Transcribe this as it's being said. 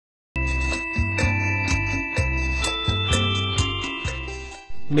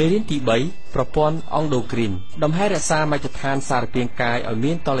មេរៀនទី3ប្រព័ន្ធអង់ដូគ្រីនដំណើររក្សាមជ្ឈដ្ឋានសារពាង្គកាយឲ្យ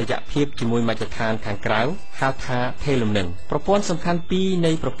មានតុល្យភាពជាមួយមជ្ឈដ្ឋានខាងក្រៅហៅថាថេលំនឹងប្រព័ន្ធសំខាន់ពីរ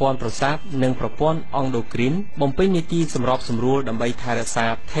នៃប្រព័ន្ធប្រសាទនិងប្រព័ន្ធអង់ដូគ្រីនបំពេញនីតិសម្របសម្រួលដើម្បីថែរក្សា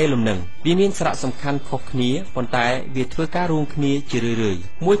ថេលំនឹងវាមានសារៈសំខាន់ខុសគ្នាប៉ុន្តែវាធ្វើការរួមគ្នាជារឿយៗ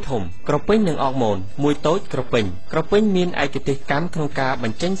មួយធំក្រពេញនិងអរម៉ូនមួយតូចក្រពេញមានឯកទេសកម្មក្នុងការប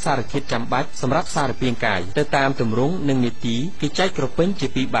ញ្ចេញសារធាតុចាំបាច់សម្រាប់សារពាង្គកាយទៅតាមទម្រង់និងនីតិគេចែកក្រពេញជា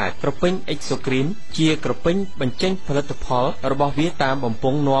ពីរបែបក្រពេញអេកសូគ្រីនជាក្រពេញបញ្ចេញផលិតផលរបស់វាតាមបំព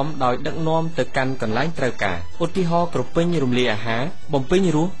ង់នាំដោយដឹកនាំទៅកាន់កន្លែងត្រូវការឧទាហរណ៍ក្រពេញរំលាយអាហារបំពេញ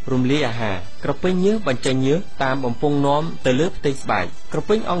រសរំលាយអាហារក្រពេញញើសបញ្ចេញញើសតាមបំពង់នាំទៅលើផ្ទៃស្បែកក្រ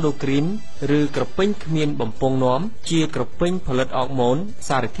ពេញអង់ដូគ្រីនឬក្រពេញគ្មានបំពង់នាំជាក្រពេញផលិតអរម៉ូន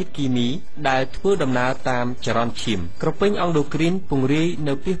សារធាតុគីមីដែលធ្វើដំណើរតាមចរន្តឈាមក្រពេញអង់ដូគ្រីនពង្រាយ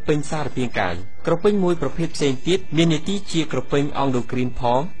នៅពាសពេញសារពាង្គកាយក្រពេញមួយប្រភេទផ្សេងទៀតមាននីតិជាក្រពេញអង់ដូគ្រីនផ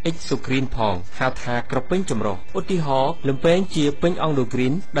ងអេកសូគ្រីនផងហៅថាក្រពេញចម្រុះឧទាហរណ៍លំពែងជាពេញអង់ដូគ្រី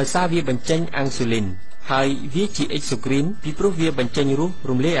នដោយសារវាបញ្ចេញអាំងស៊ូលីនហើយវាជាអេកសូគ្រីនពីព្រោះវាបញ្ចេញរស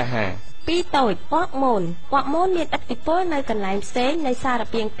រំលាយអាហារពីរតូចអរម៉ូនមានឥទ្ធិពលនៅកន្លែងផ្សេងនៃសារ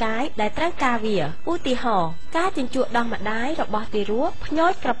ពាង្គកាយដែលត្រូវការវាឧទាហរណ៍ការជញ្ជក់ដោះម្ដាយរបស់ទារកភ្ញោ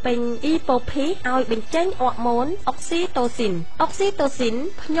ចក្រពេញអ៊ីប៉ូភីសឲ្យបញ្ចេញអរម៉ូនអុកស៊ីតូស៊ីន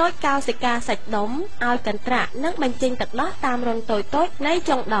ភ្ញោចកោសិកាសាច់ដុំឲ្យកន្ត្រាក់និងបញ្ចេញទឹកដោះតាមរន្ធតូចៗនៃ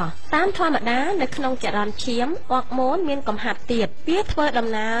ចុងដោះតាមធម្មតានៅក្នុងចរន្តឈាមអរម៉ូនមានកំហាត់ទាបវាធ្វើដំ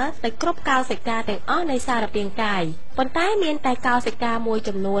ណើរទៅគ្រប់កោសិកាទាំងអស់នៃសារពាង្គកាយប៉ុន្តែមានតែកោសិកាមួយ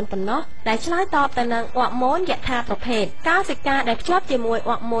ចំនួនប៉ុណ្ណោះដែលឆ្លើយតបទៅនឹងអរម៉ូនយថាប្រភេទកោសិកាដែលភ្ជាប់ជាមួយ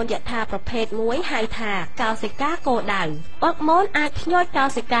អរម៉ូនយថាប្រភេទមួយហៅថាកោសិកាគោលដៅអរម៉ូនអាចភ្ញាត់កោ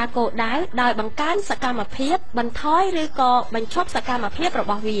សិកាគោលដៅដោយបង្កើនសកម្មភាពបន្ថយឬក៏បញ្ឈប់សកម្មភាពរ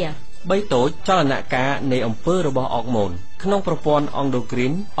បស់វា3តូចចលនាការនៃអំពើរបស់អរម៉ូនក្នុងប្រព័ន្ធអង់ដូគ្រី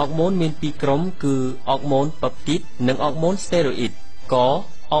នអរម៉ូនមានពីរក្រុមគឺអរម៉ូនប៉េប្ទីតនិងអរម៉ូនស្តេរ៉ូអ៊ីតក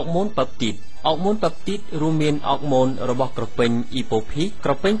អរម៉ូនប៉េប្ទីតអរម៉ូនប៉េប្ទីតរួមមានអរម៉ូនរបស់ក្រពេញអ៊ីប៉ូភីសក្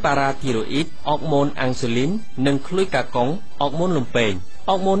រពេញប៉ារ៉ាធីរ៉ូអ៊ីតអរម៉ូនអាំងស៊ូលីននិងឃ្លុយកាកុងអរម៉ូនលំពែង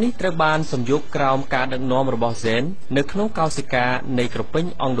អរម៉ូននេះត្រូវបានសំយោគក្រោមការដឹកនាំរបស់ហ្សែននៅក្នុងកោសិកានៃក្រពេញ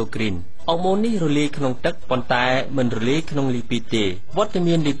អង់ដូគ្រីនអរម៉ូននេះរលាយក្នុងទឹកប៉ុន្តែមិនរលាយក្នុងលីពីតទេវត្ត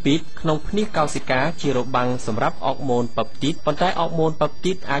មានលីពីតក្នុងភ្នាសកោសិកាជារបាំងសម្រាប់អរម៉ូនប៉េប្ទីតប៉ុន្តែអរម៉ូនប៉េប្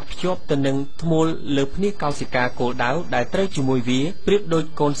ទីតអាចភ្ជាប់ទៅនឹងធ្មូលលើភ្នាសកោសិកាគោលដៅដែលត្រូវជាមួយវាប្រៀបដូច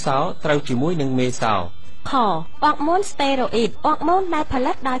កូនសោត្រូវជាមួយនឹងមេសោខអរម៉ូនស្តេរ៉ូអ៊ីតអរម៉ូនដែលផ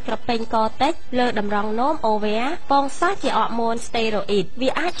លិតដោយក្រពេញកតិចលើតម្រងនោមអូវែរពងសាសជាអរម៉ូនស្តេរ៉ូអ៊ីតវា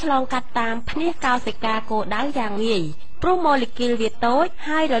អាចឆ្លងកាត់តាមភ្នាសកោសិកាគោលដៅយ៉ាងងាយព្រោះម៉ូលេគុលវាតូច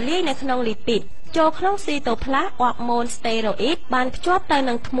ហើយរលាយនៅក្នុងលីពីតចូលក្នុងស៊ីតូផ្លាសអរម៉ូនស្តេរ៉ូអ៊ីតបានភ្ជាប់ទៅ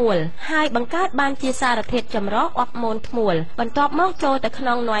នឹងធ្មូលហើយបង្កើតបានជាសារធាតុចម្រុះអរម៉ូនធ្មូលបន្ទាប់មកចូលទៅក្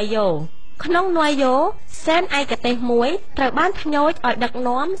នុងណយយ៉ូក្នុងណយយ៉ូសែនឯកទេសមួយត្រូវបានភ្ញូចឲ្យដឹក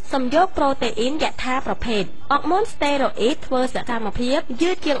នាំសំយោគប្រូតេអ៊ីនយថាប្រភេទអរម៉ូនស្តេរ៉ូអ៊ីតធ្វើសកម្មភាព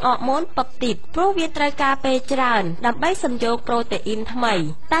យឺតជាងអរម៉ូនប៉េប្ទីតព្រោះវាត្រូវការពេលច្រើនដើម្បីសំយោគប្រូតេអ៊ីនថ្មី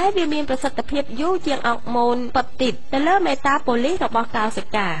តែវាមានប្រសិទ្ធភាពយូរជាងអរម៉ូនប៉េប្ទីតទៅលើមេតាបូលីសរបស់កោសិ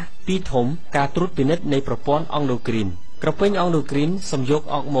កាពីធំការត្រួតពិនិត្យនៃប្រព័ន្ធអង់ដូគ្រីនក្រពេញអង់ដូគ្រីនសំយោគ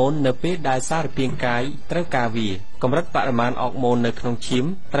អរម៉ូននៅពេលដែលសារពាង្គកាយត្រូវការវាកម្រិតបរិមាណអរម៉ូននៅក្នុងឈាម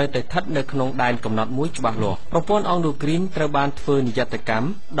ត្រូវតែស្ថិតនៅក្នុងដែនកំណត់មួយច្បាស់លាស់ប្រព័ន្ធអង់ដូគ្រីនត្រូវបានធ្វើនិយត្តកម្ម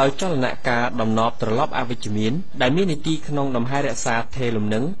ដោយចលនាការដំណប់ត្រឡប់អវិជ្ជមានដែលមាននីតិក្នុងដំណើររក្សាថេលំ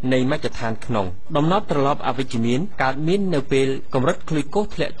នឹងនៃមជ្ឈដ្ឋានក្នុងដំណប់ត្រឡប់អវិជ្ជមានកើតមាននៅពេលកម្រិតក្លូកូស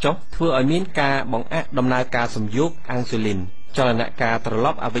ធ្លាក់ចុះធ្វើឲ្យមានការបង្អាក់ដំណើរការសំយោគអាំងស៊ូលីនចលនាការត្រឡ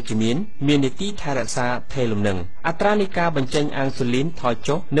ប់អវិជ្ជមានមាននីតិថែរក្សាថេលំនឹងអត្រានៃការបញ្ចេញអាំងស៊ូលីនថយ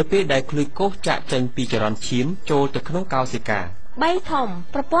ចុះនៅពេលដែលក្លូកូសចាក់ចេញពីចរន្តឈាមចូលទៅក្នុងកោសិកា3ធំ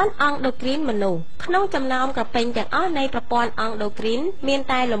ប្រព័ន្ធអង់ដូគ្រីនមនុស្សក្នុងចំណោមក្រពេញទាំងអស់នៃប្រព័ន្ធអង់ដូគ្រីនមាន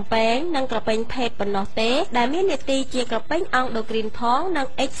តែលំពែងនិងក្រពេញភេទប៉ុណ្ណោះទេដែលមាននីតិជាក្រពេញអង់ដូគ្រីនផងនិង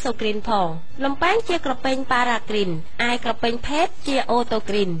អេកសូគ្រីនផងលំពែងជាក្រពេញប៉ារ៉ាគ្រីនឯក្រពេញភេទជាអូតូ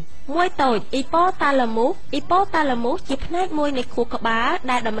គ្រីនមួយតូចអ៊ីប៉ូតាឡាមូសជាផ្នែកមួយនៃខួរក្បាល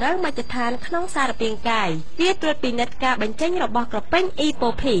ដែលតម្រូវមជ្ឈដ្ឋានក្នុងសារពាង្គកាយវាត្រួតពិនិត្យការបញ្ចេញរបស់ក្រពេញអ៊ីប៉ូ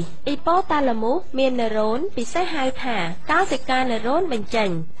ភីសអ៊ីប៉ូតាឡាមូសមានណឺរ៉ូនពិសេសហៅថាកោសិកាណឺរ៉ូនបញ្ចេញ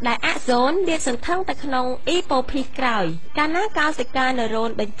ដែលអាក់សូនលាតសន្ធឹងទៅក្នុងអ៊ីប៉ូភីសក្រោយកាលណាកោសិកាណឺរ៉ូន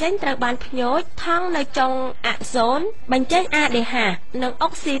បញ្ចេញត្រូវបានភ្ញូចថង់នៅចុងអាក់សូនបញ្ចេញអាដេហាសនិងអុ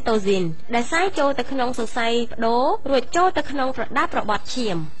កស៊ីតូស៊ីនដែលសាយចូលទៅក្នុងសរសៃប្តូររួចចូលទៅក្នុងប្រដាប់របត់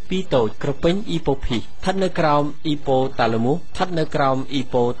ឈាម 2 តូចក្រពេញអ៊ីប៉ូភីស្ថិតនៅក្រោមអ៊ីប៉ូតាឡាម៉ូសស្ថិតនៅក្រោមអ៊ី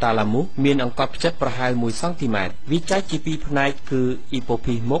ប៉ូតាឡាម៉ូសមានអង្កត់ផ្ចិតប្រហែល1 សង់ទីម៉ែត្រវាចែកជា2ផ្នែកគឺអ៊ីប៉ូ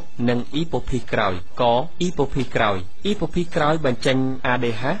ភីសមុខនិងអ៊ីប៉ូភីសក្រោយកអ៊ីប៉ូភីសក្រោយអ៊ីប៉ូភីសក្រោយបញ្ចេញ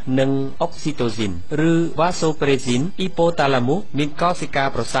ADH និង Oxytocin ឬ Vasopressin អ៊ីប៉ូតាឡាម៉ូសមានកោសិកា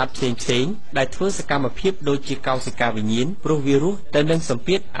ប្រសាទផ្សេងៗដែលធ្វើសកម្មភាពដូចជាកោសិកាវិញ្ញាណព្រោះវារស់ទៅនឹងសម្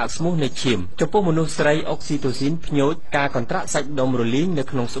ពាធអាស្មូសនៃឈាមចំពោះមនុស្សស្រី Oxytocin ផ្ញើការកន្ត្រាក់សាច់ដុំរលាយនៅ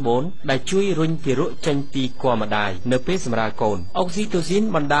ក្នុងស្បូនដែលជួយរុញទារកចេញពីគល់ម្ដាយនៅពេលសម្រាលកូន Oxytocin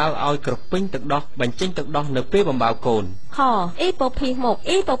បណ្ដាលឲ្យក្រពេញទឹកដោះបញ្ចេញទឹកដោះនៅពេលបំបៅកូនខអ៊ីប៉ូភីសមុខ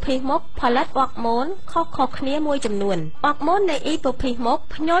អ៊ីប៉ូភីសមុខផលិតអុកម៉ូនខុសៗគ្នាមួយចំនួនអុកម៉ូននៃអ៊ីប៉ូភីសមុខ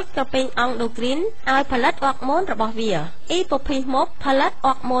ផ្ញើក្រពេញអង់ដូគ្រីនឲ្យផលិតអុកម៉ូនរបស់វាអ៊ីប៉ូភីសមុខផលិត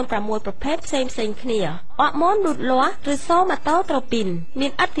អុកម៉ូន6ប្រភេទផ្សេងៗគ្នាអុកម៉ូនលូតលាស់ឬសូម៉ាតូត្រូពីនមា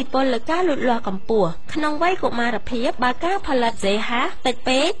នឥទ្ធិពលលើការលូតលាស់កម្ពស់ក្នុងវ័យកុមារភាពបើការផលិត ZH តិច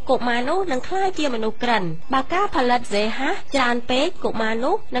ពេកកុមារនោះនឹងក្លាយជាមនុស្សក្រិនបើការផលិត ZH ច្រើនពេកកុមារ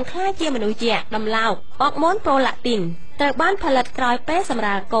នោះនឹងក្លាយជាមនុស្សជាដំឡោកអុកម៉ូនប្រូឡាក់ទីនត្រូវបានផលិតក្រោយពេលសម្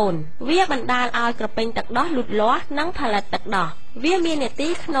រាលកូនវាបណ្ដាលឲ្យក្រពេញទឹកដោះលូតលាស់និងផលិតទឹកដោះវាមាននាទី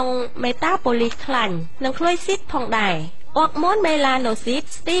ក្នុងមេតាប៉ូលីសខ្លាញ់និងក្លូយស៊ីតផងដែរអុកម៉ូនមេឡាណូស៊ីត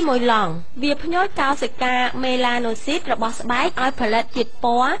ស្ទីមុយឡង់វាផ្ញើកោសិកាមេឡាណូស៊ីតរបស់ស្បែកឲ្យផលិតជាតិព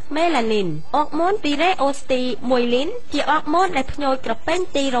ណ៌មេឡានីនអុកម៉ូនទីរ៉េអូស្ទីមួយលីនជាអុកម៉ូនដែលផ្ញើក្រពេញ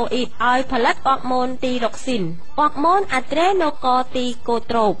ទីរ៉ូអ៊ីតឲ្យផលិតអុកម៉ូនទីរ៉ុកស៊ីនអុកម៉ូនអាត្រេណូកូទីកូ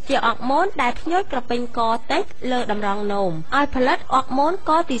ត្រូបជាអុកម៉ូនដែលផ្ញើក្រពេញកតិចលើតម្រងនោមឲ្យផលិតអុកម៉ូន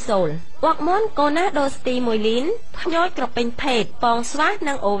កូទីសូលអុកម៉ូនកូណាដូស្ទីមួយលីនផ្ញើក្រពេញភេទពងស្វាស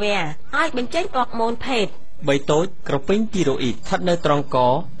និងអូវែឲ្យបញ្ចេញអុកម៉ូនភេទ3 តូចក្រពេញទីរ៉ូអ៊ីតស្ថិតនៅត្រង់ក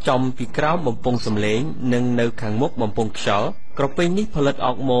ចំពីក្រោមបំពង់សម្លេងនិងនៅខាងមុខបំពង់ខ្យល់ក្រពេញនេះផលិត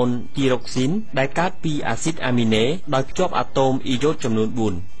អុកម៉ូនទីរ៉ុកស៊ីនដែលកើតពីអាស៊ីតអាមីណេដោយភ្ជាប់អាតូមអ៊ីយ៉ូតចំនួន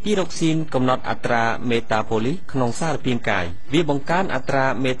4ទីរ៉ុកស៊ីនកំណត់អត្រាមេតាប៉ូលីសក្នុងសារពាង្គកាយវាបង្កើនអត្រា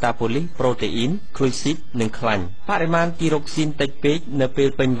មេតាប៉ូលីសប្រូតេអ៊ីនក្លូស៊ីតនិងខ្លាញ់បរិមាណទីរ៉ុកស៊ីនតិចពេកនៅពេល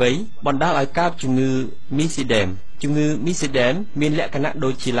ពេញវ័យបណ្ដាលឲ្យកើតជំងឺមីស៊ីដេមជំងឺមីស៊ីដេមមានលក្ខណៈដូ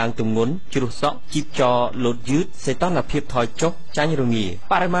ចជាឡើងទម្ងន់ជ្រុះសក់ជីបចរលោតយឺតសីតុណ្ហភាពថយចុះចាញ់រងា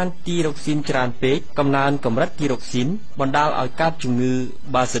បរិមាណទីរ៉ុកស៊ីនច្រើនពេកកំណើនកម្រិតទីរ៉ុកស៊ីនបណ្ដាលឲ្យកើតជំងឺ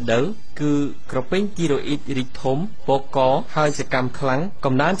បាសាដឺគឺក្រពេញទីរ៉ូអ៊ីតរីកធំពកកហើយសកម្មខ្លាំង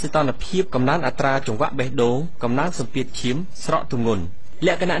កំណើនសីតុណ្ហភាពកំណើនអត្រាចង្វាក់បេះដូងកំណើនសម្ពាធឈាមស្រកទម្ងន់ល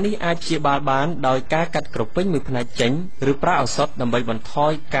ក្ខណៈនេះអាចព្យាបាលបានដោយការកាត់ក្រពេញមួយផ្នែកចេញឬប្រើឱសថដើម្បីបន្ថ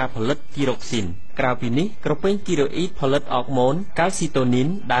យការផលិតទីរ៉ុកស៊ីនក្រៅពីនេះក្រពេញទីរ៉ូអ៊ីតផលិតអុកម៉ូនកាល់ស៊ីតូនីន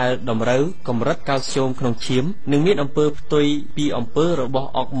ដែលតម្រូវកម្រិតកាល់ស្យូមក្នុងឈាមនិងមានអំពើផ្ទុយពីអំពើរបស់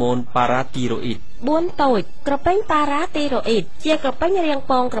អុកម៉ូនប៉ារ៉ាទីរ៉ូអ៊ីត4 តូចក្រពេញប៉ារ៉ាទីរ៉ូអ៊ីតជាក្រពេញរាង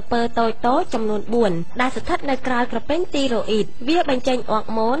ពងក្រពើតូចៗចំនួន4ដែលស្ថិតនៅក្រៅក្រពេញទីរ៉ូអ៊ីតវាបញ្ចេញអុក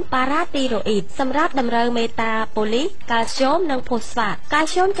ម៉ូនប៉ារ៉ាទីរ៉ូអ៊ីតសម្រាប់តម្រូវមេតាប៉ូលីសកាល់ស្យូមនិងផូស្វាតកាល់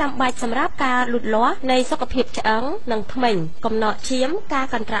ស្យូមចាំបាច់សម្រាប់ការលូតលាស់នៃសុខភាពឆ្អឹងនិងធ្មេញកំណកឈាមការ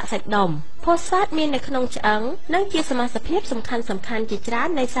កន្ត្រាក់សាច់ដុំផូស្វាតមាននៅក្នុងឆ្អឹងនិងជាសមាសភាពសំខាន់ៗជាច្រើន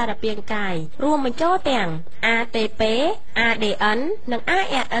នៃសារពាង្គកាយរួមបញ្ចូលទាំង ATP, ADN និង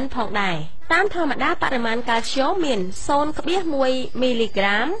ARN ផងដែរតាមធម្មតាបរិមាណកាល់ស្យូមមាន 0.1 មីលីក្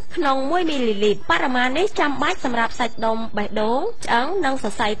រាមក្នុង1មីលីលីត្របរិមាណនេះចាំបាច់សម្រាប់សាច់ដុំបេះដូងឆ្អឹងនិងស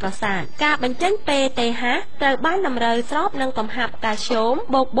រសៃប្រសាទការបញ្ចេញ PTH ត្រូវបានតម្រូវស្របនឹងកំហាប់កាល់ស្យូម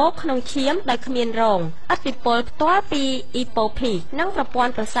បូកក្នុងឈាមដោយគ្មានរងឥទ្ធិពលផ្ទាល់ពីអ៊ីប៉ូភីសនិងប្រព័ន្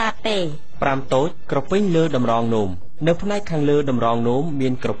ធប្រសាទទេ5 តូចក្រពេញលើតម្រងនោមនៅផ្នែកខាងលើតម្រងនោមមា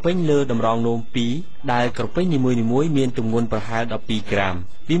នក្រពេញលើតម្រងនោម2ដែលក្រពេញនីមួយៗមានទម្ងន់ប្រហែល12ក្រាម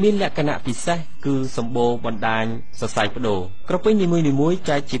វាមានលក្ខណៈពិសេសគឺសម្បូរបណ្ដាញសរសៃប្ដូរក្រពេញនីមួយៗ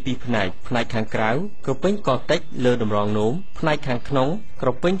ចែកជា2ផ្នែកផ្នែកខាងក្រៅក្រពេញកតិចលើតម្រងនោមផ្នែកខាងក្នុងក្រ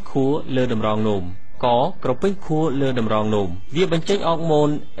ពេញខួរលើតម្រងនោមក្រពេញខួរលើតម្រងនោមវាបញ្ចេញអុកម៉ូន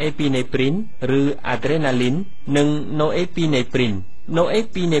អេពីនេព្រីនឬអាដ្រេណាលីននិងណូអេពីនេព្រីនណូអេ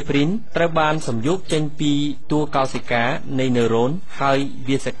ពីនេព្រីនត្រូវបានសម្យោគចេញពីតួកោសិកានៃណឺរ៉ូនហើយ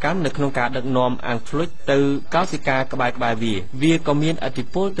វាសកម្មនៅក្នុងការដឹកនាំអាំងហ្លុចទៅកោសិកាក្បែរវាក៏មានឥទ្ធិ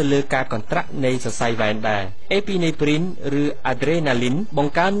ពលទៅលើការកន្ត្រាក់នៃសរសៃវ៉ែនដែរអេពីនេព្រីនឬអាដ្រេណាលីនប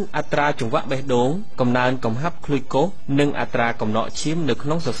ង្កើនអត្រាចង្វាក់បេះដូងកំណើនកំហាប់ក្លូកូសនិងអត្រាកំណកឈាមនៅក្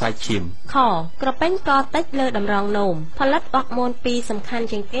នុងសរសៃឈាមខក្រពេញកតិចលើតម្រងនោមផលិតអុកម៉ូន2សំខាន់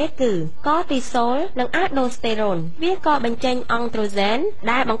ជាងគេគឺកូទីសូលនិងអាដូស្តេរ៉ូនវាក៏បញ្ចេញអង់ត្រូហ្សែន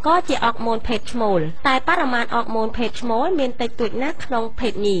ដែលបង្កជាអុកម៉ូនភេទឈ្មោលតែបរិមាណអុកម៉ូនភេទឈ្មោលមានតិចតួចណាស់ក្នុងភេ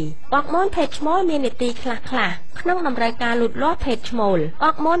ទញី អរម៉ូនភេទឈ្មោលមាននីតិខ្លះៗក្នុងតម្រូវការលូតលាស់ភេទឈ្មោលអ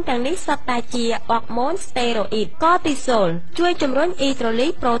រម៉ូនទាំងនេះសុទ្ធតែជាអរម៉ូនស្តេរ៉ូអ៊ីតកូទីសូលជួយជំរុញអ៊ីដ្រូលី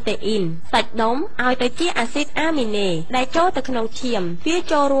សប្រូតេអ៊ីនសាច់ដុំឲ្យទៅជាអាស៊ីតអាមីណេដែលចូលទៅក្នុងឈាមវា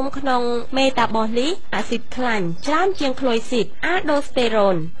ចូលរួមក្នុងមេតាបូលីកអាស៊ីតខ្លាញ់ច្រើនជាងក្លូយស៊ីតអាល់ដូស្តេរ៉ូ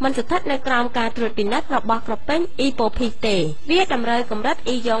នមិនស្ថិតនៅក្រោមការត្រួតពិនិត្យរបស់ក្រពេញអ៊ីប៉ូភីទេវាតម្រូវកម្រិត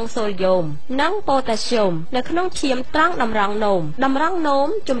អ៊ីយ៉ុងសូឡូមនិងប៉ូតាស្យូមនៅក្នុងឈាមត្រង់តម្រង់នោម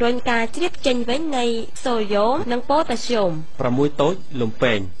ជំរុញការជ្រាបចេញវិញនៃសូឡូមនិងប៉ូតាស្យូម6តូចលំ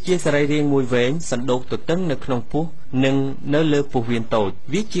ពែងជាសរីរាង្គមួយវែងសណ្ដូកទទឹងនៅក្នុងពោះនិងនៅលើពោះវៀនតូច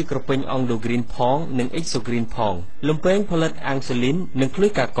វាជាក្រពេញអង់ដូគ្រីនផងនិងអ៊ិកសូគ្រីនផងលំពែងផលិតអាំងស៊ូលីននិងក្លូ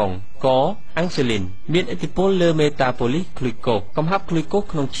យកាកុងកអាំងស៊ូលីនមានឥទ្ធិពលលើមេតាបូលីសក្លូយកូសកំហាប់ក្លូយកូស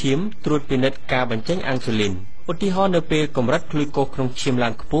ក្នុងឈាមត្រួតពិនិត្យការបញ្ចេញអាំងស៊ូលីនឧទាហរណ៍នៅពេលកម្រិតក្លូយកូសក្នុងឈាមឡើ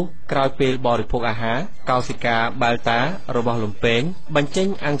ងខ្ពស់ក្រោយពេលបរិភោគអាហារកោសិកាបែលតារបស់លំពែងបញ្ចេញ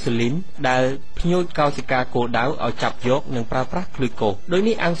អាំងស៊ូលីនដែលភ្ញួចកោសិកាគោលដៅឲ្យចាប់យកនិងប្រើប្រាស់ក្លូយកូសដោយ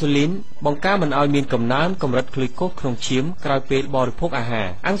នេះអាំងស៊ូលីនបង្ការមិនឲ្យមានកំណើនកម្រិតក្លូយកូសក្នុងឈាមក្រោយពេលបរិភោគអាហារ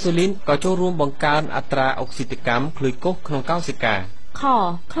អាំងស៊ូលីនក៏ចូលរួមបង្កើនអត្រាអុកស៊ីតកម្មក្លូយកូសក្នុងកោសិកាខ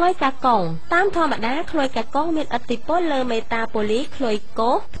ក្លូយកាកុងតាមធម្មតាក្លូយកាកុងមានឥទ្ធិពលលើមេតាបូលីសក្លូយ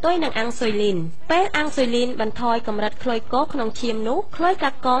កូសផ្ទុយនឹងអាំងស៊ុយលីនពេលអាំងស៊ុយលីនបន្ថយកម្រិតក្លូយកូសក្នុងឈាមនោះក្លូយ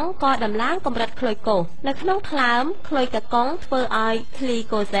កាកុងក៏ដំឡើងកម្រិតក្លូយកូសនៅក្នុងថ្លើមក្លូយកាកុងធ្វើឲ្យក្លី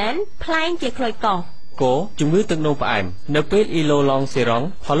កូសែនផ្លែងជាក្លូយកូសជំងឺទឹកនោមផ្អែមនៅពេលអ៊ីឡូឡង់សេរ៉ង់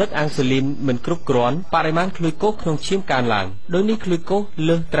ផលិតអាំងស៊ូលីនមិនគ្រប់គ្រាន់បរិមាណក្លូយកូសក្នុងឈាមកើនឡើងដោយនេះក្លូយកូស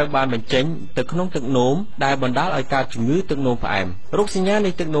លើសត្រូវបានបញ្ចេញទៅក្នុងទឹកនោមដែលបណ្ដាលឲ្យកើតជំងឺទឹកនោមផ្អែមរោគសញ្ញា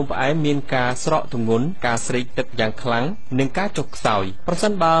នៃទឹកនោមផ្អែមមានការស្រកទម្ងន់ការស្រេកទឹកយ៉ាងខ្លាំងនិងការចុកខ្សោយប្រសិ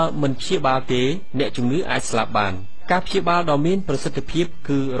នបើមិនព្យាបាលទេអ្នកជំងឺអាចស្លាប់បានការព្យាបាលដ៏មានប្រសិទ្ធភាព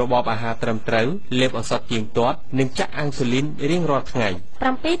គឺរបបអាហារត្រឹមត្រូវលេបឱសថទៀងទាត់និងចាក់អាំងស៊ូលីនរៀងរាល់ថ្ងៃ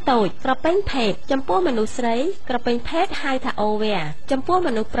7តូចក្រពេញភេទចំពោះមនុស្សស្រីក្រពេញភេទហៅថាអូវែចំពោះម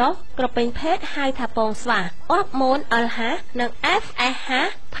នុស្សប្រុសក្រពេញភេទហៅថាពងស្វាអរម៉ូន LH និង FSH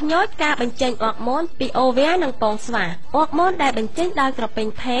ផ្ញើការបញ្ចេញអរម៉ូនពីអូវែនិងពងស្វាអរម៉ូនដែលបញ្ចេញដោយក្រពេញ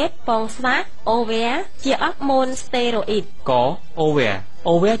ភេទពងស្វាអូវែជាអរម៉ូនស្តេរ៉ូអ៊ីតកអូវែ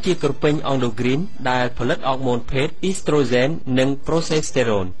អូវែជាក្រពេញអង់ដូគ្រីនដែលផលិតអរម៉ូនភេទអ៊ីស្ត្រូហ្សែននិងប្រូសេស្តេ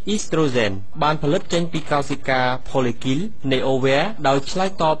រ៉ូនអ៊ីស្ត្រូហ្សែនបានផលិតចេញពីកោសិកាផូលេគីលនៃអូវែដោយឆ្លើយ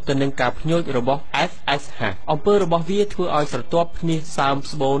តបទៅនឹងការភ្ញូចរបស់ FSH អំពើរបស់វាធ្វើឲ្យស្រទាប់ភ្នាសសើម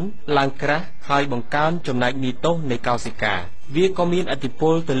ស្បូនឡើងក្រាស់ហើយបង្កើនចំណែកនីតូសនៃកោសិកាវាក៏មានឥទ្ធិព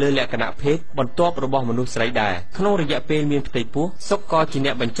លទៅលើលក្ខណៈភេទបន្ទាប់របស់មនុស្សស្រីដែរក្នុងរយៈពេលមានផ្ទៃពោះសុខក៏ជាអ្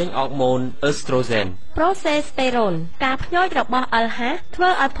នកបញ្ចេញអរម៉ូនអឺស្ត្រូហ្សែនប្រូសេស្តេរ៉ូនការភ្ញូចរបស់ LH ធ្វើ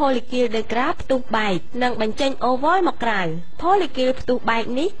ឲ្យផូលីគីលដឺក្រាផ្ទុះបែកនិងបញ្ចេញអូវ៉លមកក្រៅផូលីគីលផ្ទុះបែក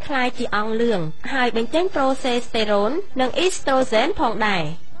នេះคล้ายជាអង្លឿងហើយបញ្ចេញប្រូសេស្តេរ៉ូននិងអ៊ីស្ត្រូហ្សែនផងដែរ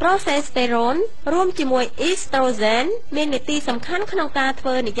ប្រូសេស្តេរ៉ូនរួមជាមួយអ៊ីស្ត្រូហ្សែនមាននីតិសំខាន់ក្នុងការធ្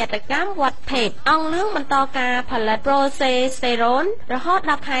វើនិយត្តកម្មវត្តភេទអង្លឿងបន្តការផលិតប្រូសេស្តេរ៉ូនរហូត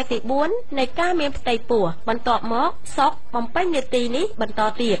ដល់ខែទី4នៃការមានផ្ទៃពោះបន្ទាប់មកសុកបំពេញនីតិនេះបន្ត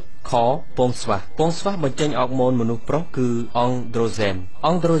ទៀតខពងស្វាបញ្ចេញអរម៉ូនមនុស្សប្រុសគឺអង់ដ្រូហ្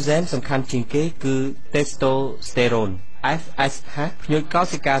សែនសំខាន់ជាងគេគឺតេស្តូស្តេរ៉ូនFSH ភ្ញួចកោ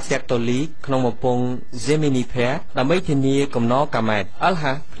សិកាសេកតូលីកក្នុងបំពង់ Geminifer ដើម្បីធានាកំណរកាម៉ែត LH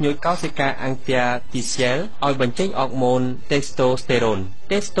ភ្ញួចកោសិកាអង្គាទីសែលឲ្យបញ្ចេញអរម៉ូនតេស្តូស្តេរ៉ូន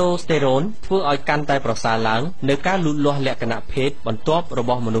ធ្វើឲ្យកាន់តែប្រសើរឡើងនៅការលូតលាស់លក្ខណៈភេទបន្ទាប់រប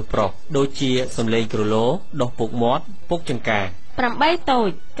ស់មនុស្សប្រុសដូចជាសំឡេងគ្រលោដុសពុកមាត់ពុកចង្កា8តូច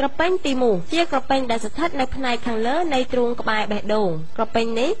ក្រពេញទីមូជាក្រពេញដែលស្ថិតនៅផ្នែកខាងលើនៃទ្រូងក្បែរបេះដូងក្រពេញ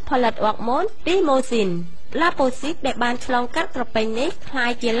នេះផលិតអរម៉ូនទីម៉ូស៊ីនឡាប៉ូស៊ីតដែលបានឆ្លងកាត់ក្រពេញនេះคล้า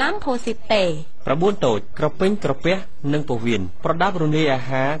ยជាឡាំផូស៊ីតទេ9តូចក្រពេញក្រពះនិងពោះវៀនប្រដាប់រលាយអា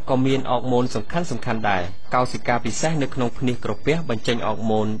ហារក៏មានអរម៉ូនសំខាន់ដែរកោសិកាពិសេសនៅក្នុងភ្នាសក្រពះបញ្ចេញអរ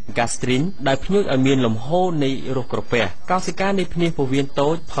ម៉ូនហ្គាស្ទ្រីនដែលភ្ញួចឲ្យមានលំហូរនៃរសក្រពះកោសិកានៃភ្នាសពោះវៀនតូ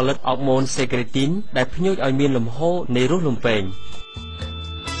ចផលិតអរម៉ូនសេក្រេទីនដែលភ្ញួចឲ្យមានលំហូរនៃរសលំពែង